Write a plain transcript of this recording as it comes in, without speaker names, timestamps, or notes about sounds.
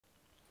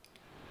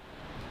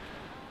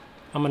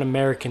I'm an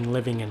American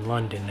living in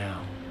London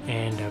now,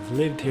 and I've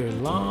lived here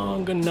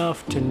long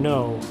enough to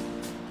know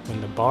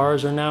when the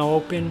bars are now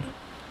open,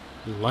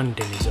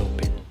 London is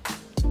open.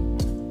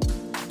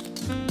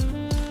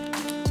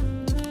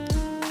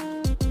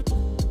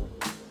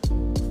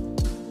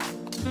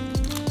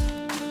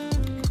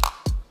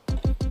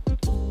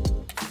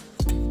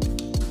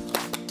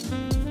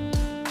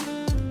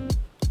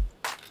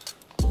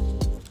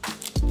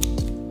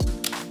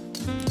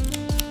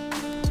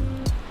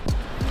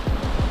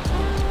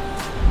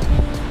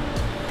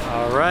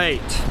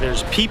 Alright,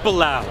 there's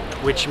people out,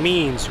 which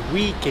means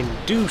we can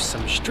do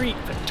some street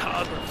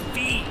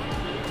photography.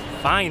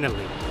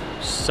 Finally,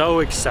 so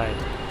excited.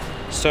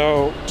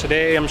 So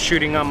today I'm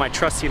shooting on my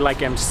trusty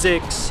Leica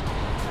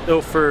M6,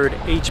 Ilford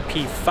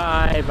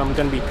HP5. I'm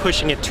gonna be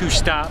pushing it 2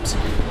 stops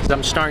because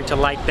I'm starting to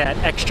like that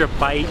extra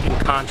bite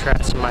and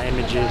contrast in my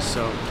images,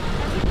 so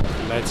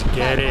let's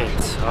get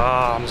it.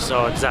 Oh, I'm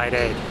so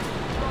excited.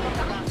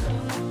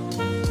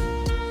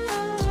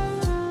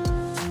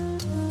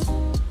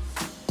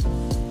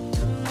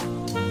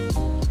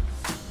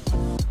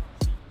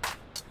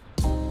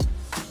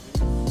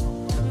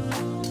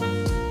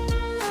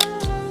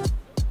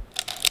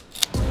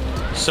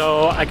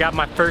 So I got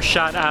my first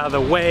shot out of the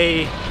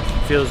way.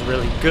 Feels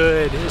really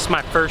good. It's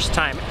my first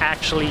time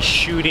actually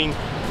shooting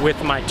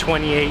with my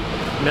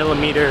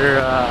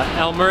 28mm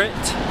Elmarit.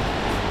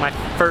 My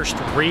first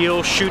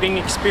real shooting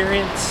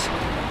experience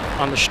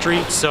on the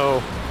street,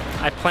 so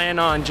I plan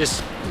on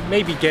just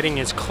maybe getting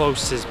as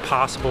close as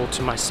possible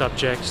to my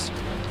subjects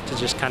to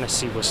just kind of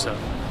see what's up.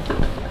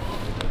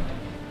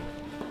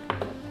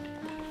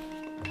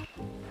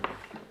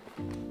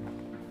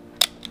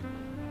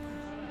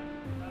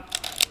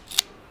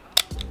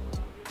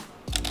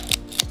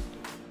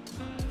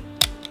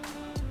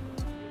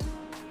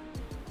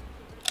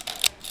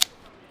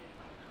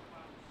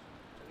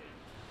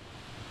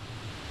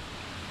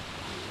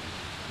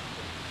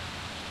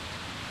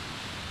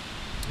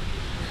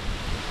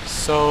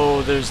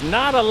 So there's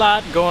not a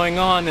lot going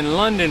on in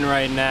London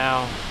right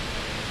now,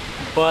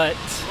 but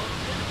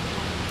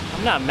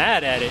I'm not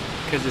mad at it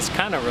because it's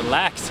kind of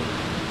relaxing.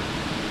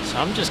 So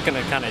I'm just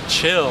gonna kind of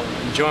chill,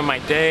 enjoy my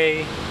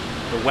day.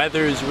 The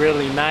weather is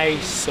really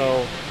nice,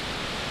 so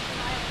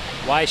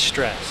why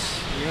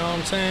stress? You know what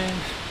I'm saying?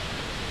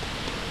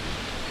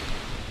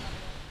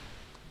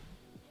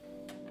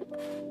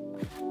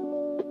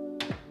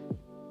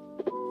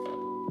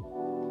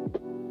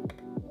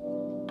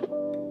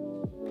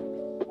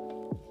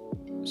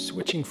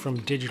 Switching from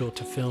digital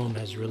to film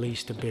has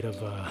released a bit of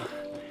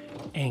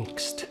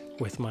angst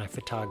with my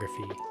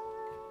photography.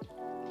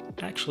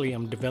 Actually,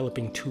 I'm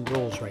developing 2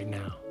 rolls right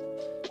now.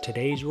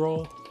 Today's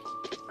roll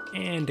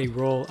and a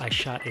roll I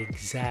shot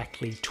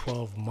exactly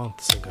 12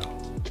 months ago.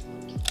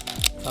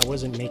 If I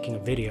wasn't making a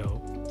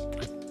video,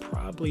 I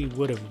probably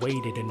would have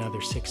waited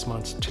another 6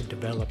 months to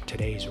develop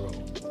today's roll.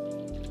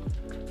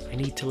 I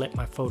need to let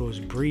my photos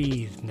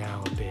breathe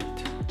now a bit.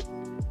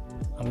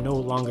 I'm no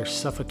longer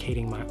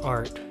suffocating my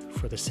art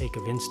for the sake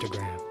of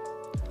Instagram,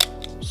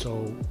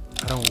 so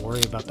I don't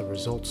worry about the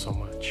results so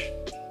much.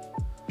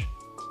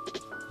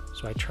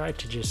 So I try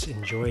to just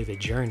enjoy the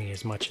journey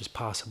as much as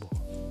possible.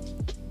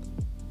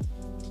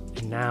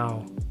 And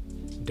now,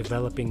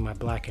 developing my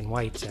black and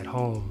whites at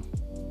home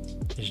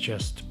is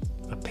just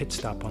a pit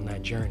stop on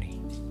that journey.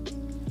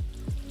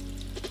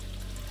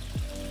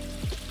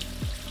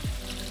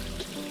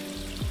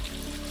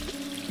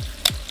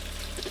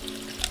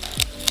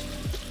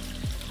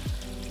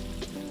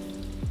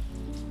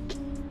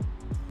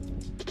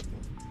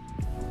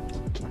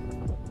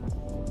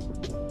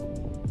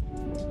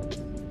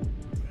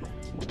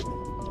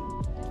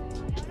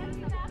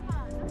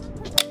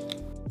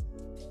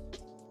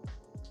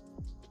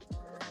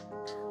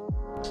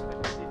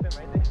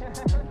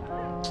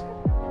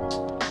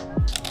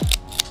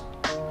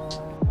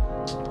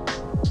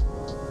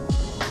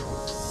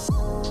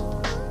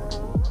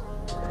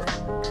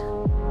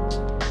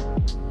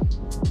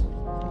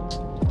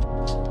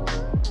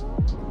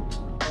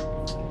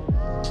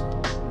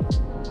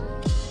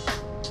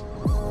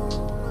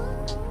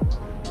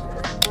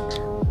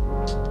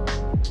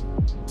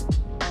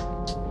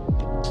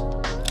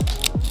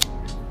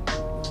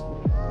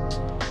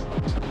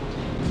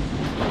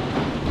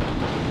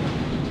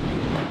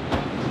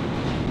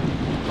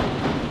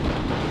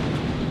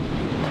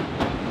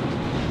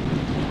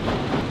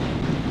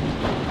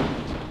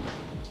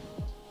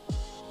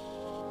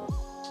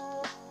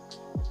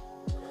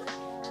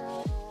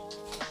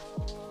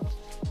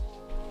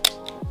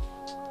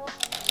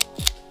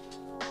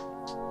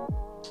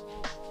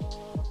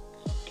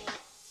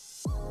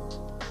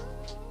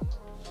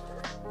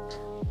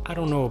 I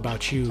don't know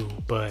about you,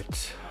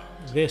 but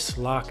this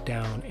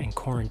lockdown and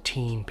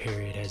quarantine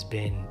period has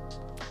been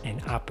an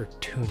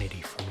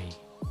opportunity for me.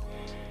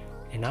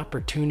 An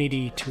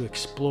opportunity to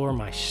explore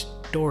my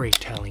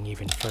storytelling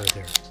even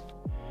further.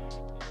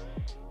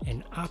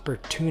 An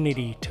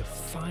opportunity to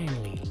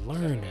finally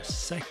learn a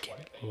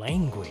second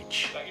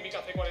language.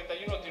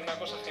 F41 tiene una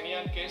cosa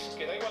genial que es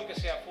que da igual que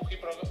sea Fuji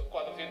Pro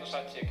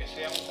 400H, que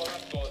sea un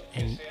Kodak Gold,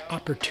 an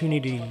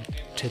opportunity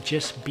to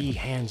just be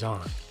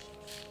hands-on.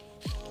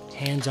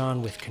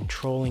 Hands-on with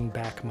controlling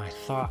back my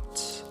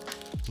thoughts,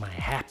 my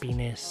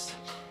happiness,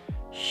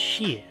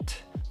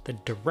 shit, the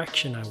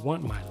direction I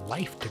want my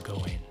life to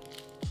go in.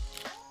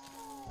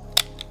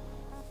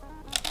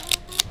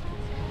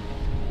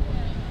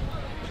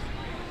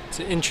 It's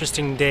an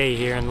interesting day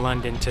here in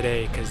London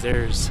today because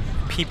there's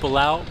people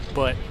out,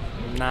 but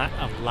not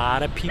a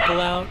lot of people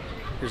out.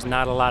 There's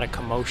not a lot of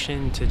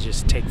commotion to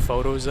just take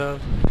photos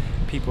of.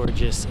 People are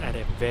just at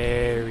a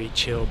very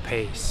chill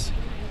pace,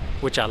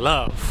 which I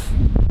love.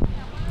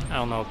 I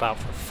don't know about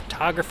for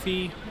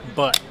photography,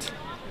 but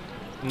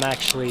I'm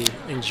actually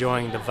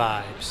enjoying the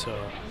vibe, so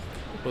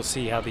we'll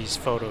see how these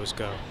photos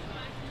go.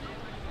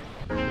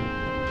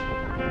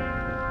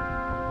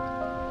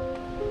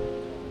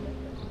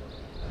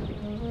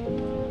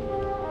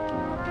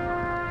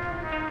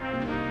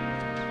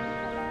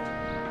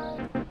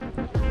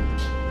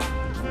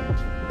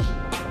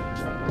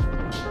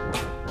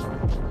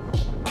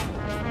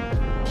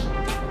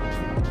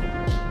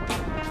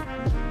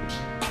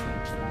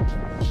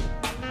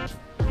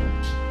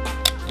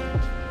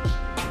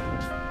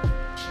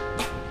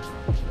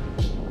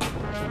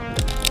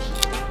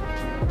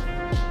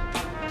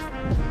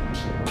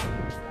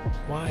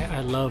 Why I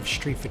love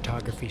street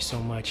photography so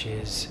much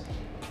is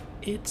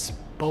it's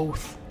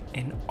both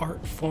an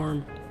art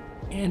form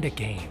and a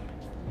game.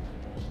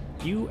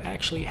 You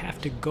actually have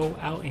to go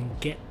out and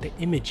get the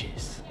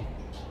images.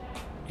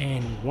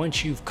 And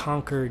once you've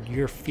conquered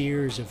your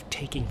fears of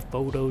taking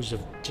photos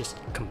of just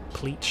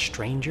complete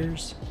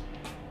strangers,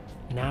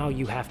 now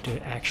you have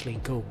to actually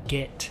go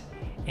get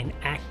and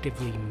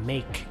actively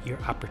make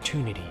your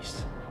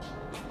opportunities.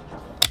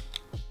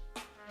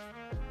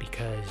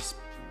 Because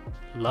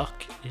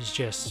luck is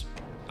just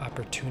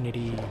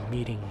opportunity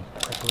meeting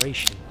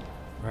preparation,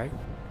 right?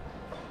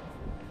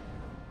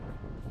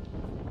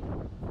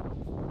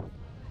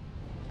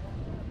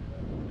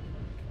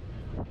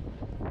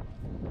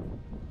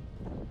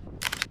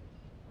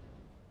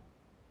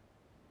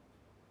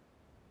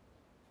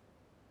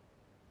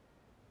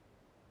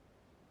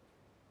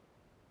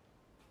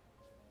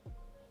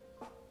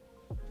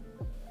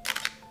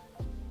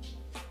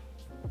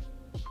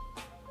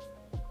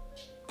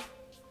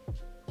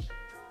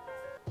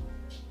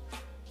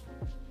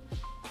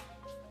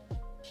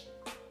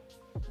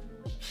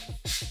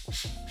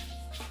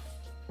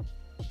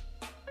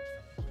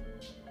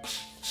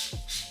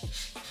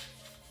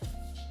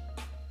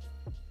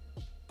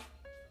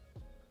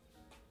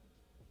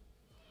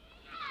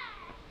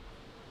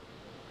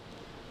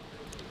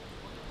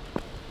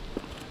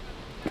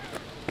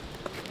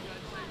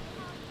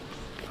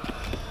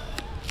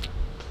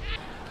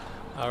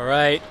 All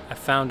right, I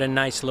found a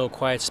nice little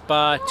quiet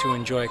spot to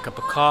enjoy a cup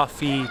of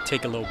coffee,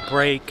 take a little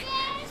break.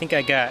 I think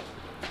I got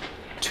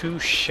 2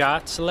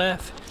 shots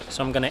left,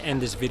 so I'm gonna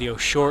end this video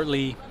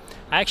shortly.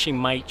 I actually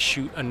might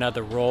shoot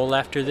another roll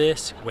after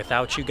this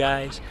without you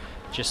guys,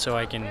 just so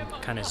I can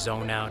kind of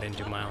zone out and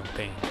do my own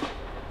thing.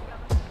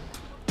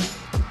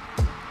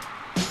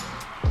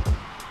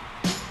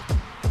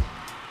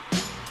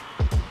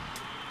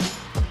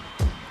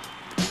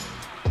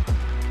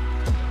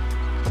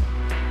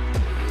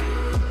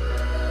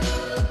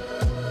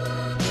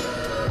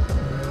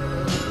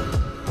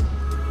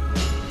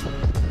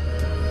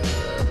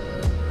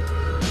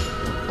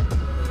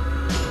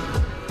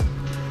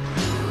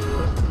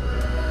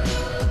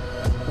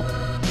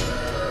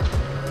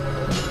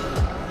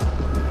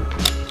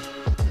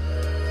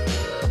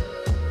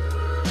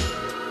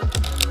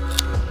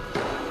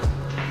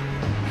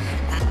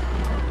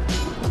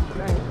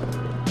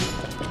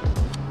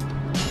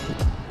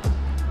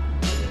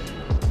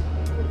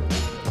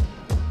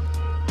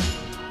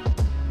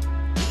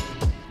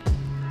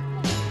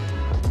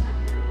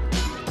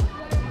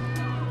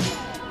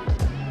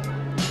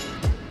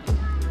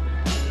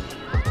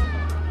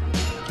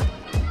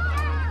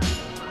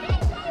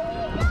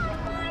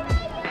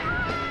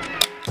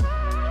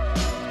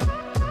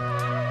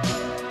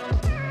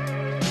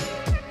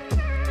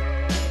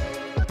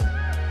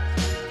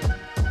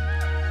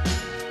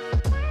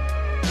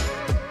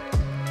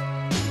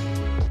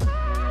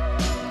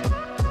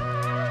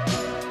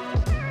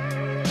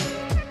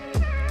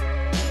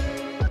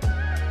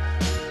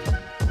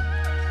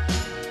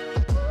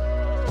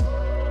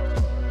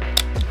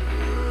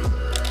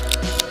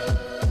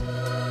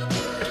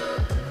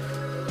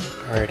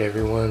 Alright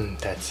everyone,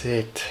 that's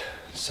it.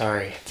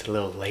 Sorry, it's a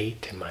little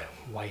late and my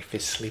wife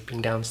is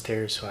sleeping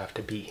downstairs, so I have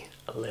to be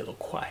a little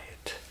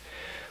quiet.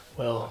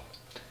 Well,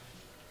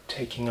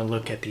 taking a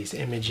look at these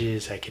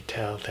images, I could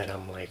tell that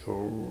I'm like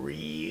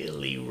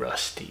really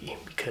rusty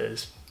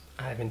because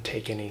I haven't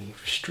taken any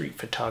street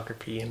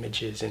photography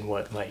images in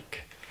what,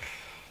 like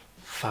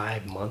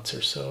 5 months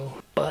or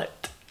so.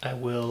 But I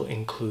will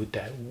include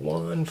that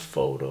one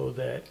photo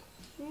that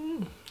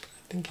I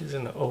think is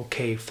an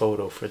okay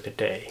photo for the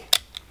day.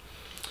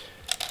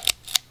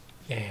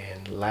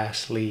 And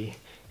lastly,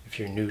 if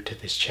you're new to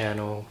this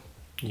channel,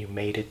 you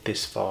made it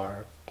this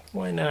far,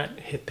 why not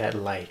hit that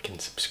like and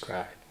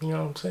subscribe? You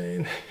know what I'm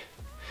saying?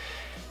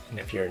 And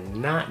if you're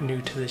not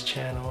new to this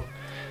channel,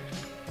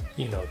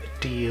 you know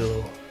the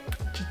deal.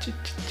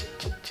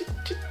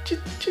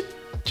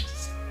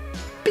 Just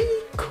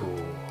be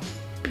cool,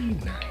 be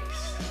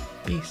nice,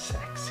 be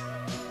sexy,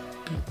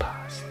 be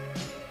positive.